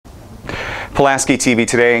Pulaski TV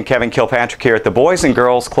Today, and Kevin Kilpatrick here at the Boys and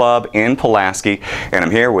Girls Club in Pulaski. And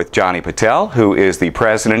I'm here with Johnny Patel, who is the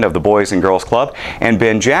president of the Boys and Girls Club, and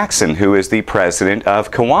Ben Jackson, who is the president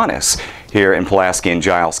of Kiwanis here in Pulaski and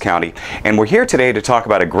Giles County. And we're here today to talk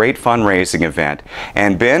about a great fundraising event.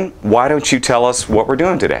 And Ben, why don't you tell us what we're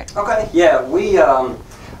doing today? Okay, yeah,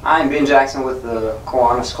 I'm Ben Jackson with the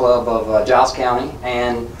Kiwanis Club of Giles County,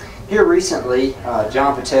 and here recently,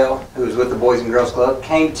 John Patel, who is with the Boys and Girls Club,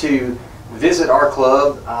 came to visit our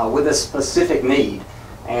club with a specific need.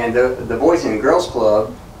 And the Boys and Girls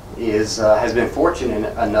Club has been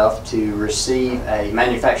fortunate enough to receive a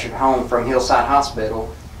manufactured home from Hillside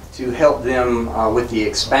Hospital to help them with the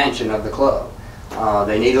expansion of the club.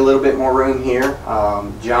 They need a little bit more room here.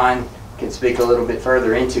 John can speak a little bit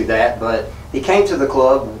further into that, but he came to the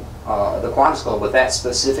club, the Kiwanis Club, with that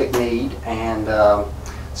specific need, and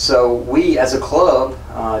so we as a club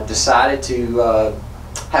decided to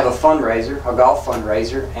have a fundraiser, a golf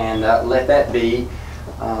fundraiser, and let that be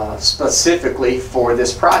specifically for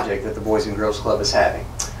this project that the Boys and Girls Club is having.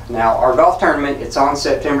 Now, our golf tournament, it's on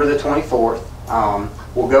September the 24th.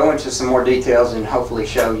 We'll go into some more details and hopefully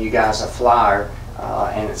show you guys a flyer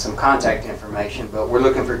and some contact information, but we're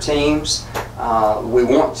looking for teams. We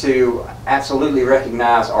want to absolutely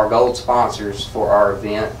recognize our gold sponsors for our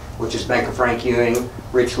event, which is Bank of Frank Ewing,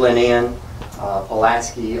 Rich Lynn,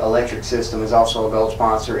 Pulaski Electric System is also a gold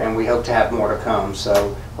sponsor, and we hope to have more to come.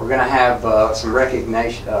 So we're going to have some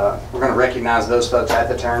recognition. We're going to recognize those folks at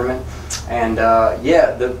the tournament, and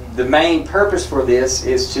yeah, the main purpose for this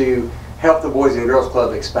is to help the Boys and Girls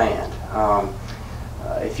Club expand.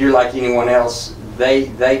 If you're like anyone else,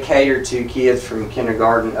 they cater to kids from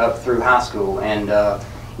kindergarten up through high school, and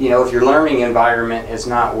you know, if your learning environment is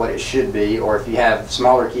not what it should be, or if you have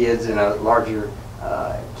smaller kids in a larger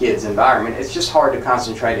kids environment, it's just hard to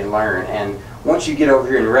concentrate and learn. And once you get over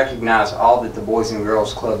here and recognize all that the Boys and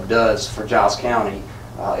Girls Club does for Giles County,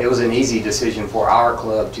 it was an easy decision for our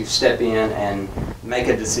club to step in and make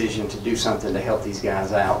a decision to do something to help these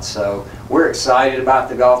guys out. So we're excited about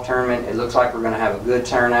the golf tournament. It looks like we're going to have a good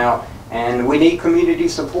turnout, and we need community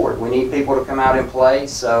support. We need people to come out and play.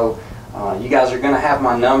 So you guys are going to have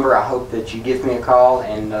my number. I hope that you give me a call,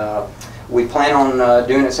 and we plan on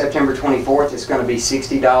doing it September 24th. It's going to be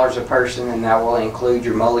 $60 a person, and that will include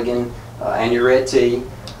your mulligan and your red tee.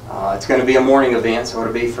 It's going to be a morning event, so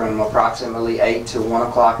it'll be from approximately 8 to 1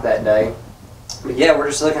 o'clock that day. But yeah, we're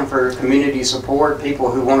just looking for community support, people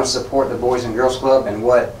who want to support the Boys and Girls Club and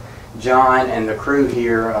what John and the crew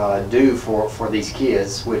here do for these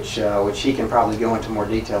kids, which he can probably go into more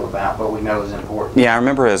detail about, but we know is important. Yeah, I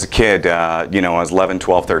remember as a kid, you know, I was 11,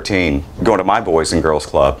 12, 13, going to my Boys and Girls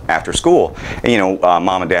Club after school. And, you know,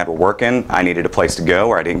 mom and dad were working. I needed a place to go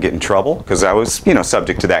where I didn't get in trouble, because I was, you know,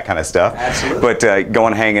 subject to that kind of stuff. Absolutely. But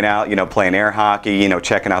going hanging out, you know, playing air hockey, you know,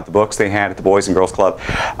 checking out the books they had at the Boys and Girls Club,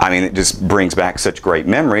 I mean, it just brings back such great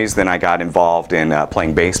memories. Then I got involved in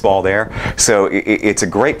playing baseball there. So it's a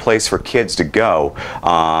great place for kids to go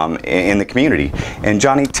in the community. And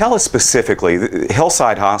Johnny, tell us specifically,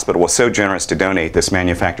 Hillside Hospital was so generous to donate this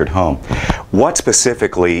manufactured home. What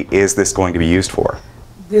specifically is this going to be used for?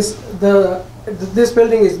 This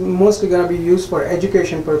building is mostly going to be used for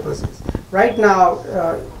education purposes. Right now,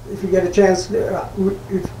 if you get a chance,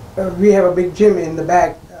 we have a big gym in the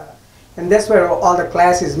back, and that's where all the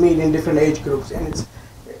classes meet in different age groups. And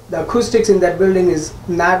the acoustics in that building is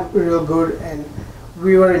not real good, and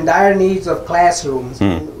we were in dire needs of classrooms.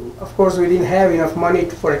 And of course, we didn't have enough money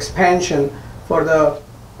for expansion for the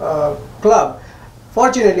club.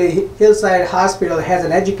 Fortunately, Hillside Hospital has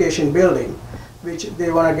an education building which they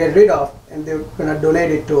want to get rid of, and they're going to donate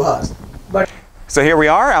it to us. So here we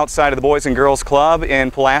are outside of the Boys and Girls Club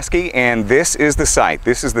in Pulaski, and this is the site.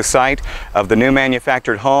 This is the site of the new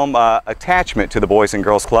manufactured home attachment to the Boys and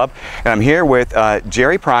Girls Club. And I'm here with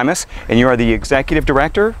Jerry Primus, and you are the executive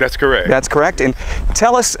director? That's correct. That's correct. And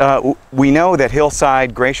tell us, we know that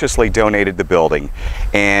Hillside graciously donated the building,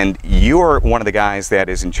 and you're one of the guys that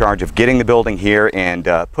is in charge of getting the building here and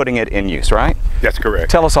putting it in use, right? That's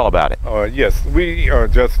correct. Tell us all about it. Yes, we are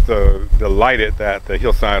just delighted that the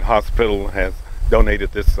Hillside Hospital has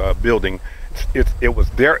donated this building. It was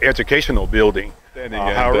their educational building, and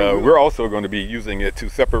we're also going to be using it to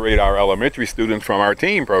separate our elementary students from our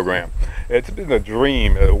teen program. It's been a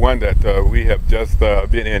dream, one that we have just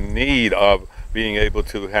been in need of being able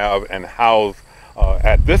to have and house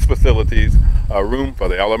at this facilities a room for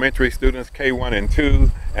the elementary students, K1 and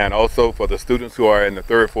 2, and also for the students who are in the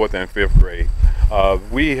 3rd, 4th, and 5th grade.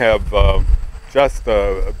 We have just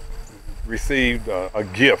received a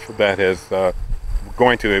gift that is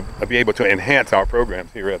going to be able to enhance our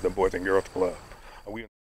programs here at the Boys and Girls Club.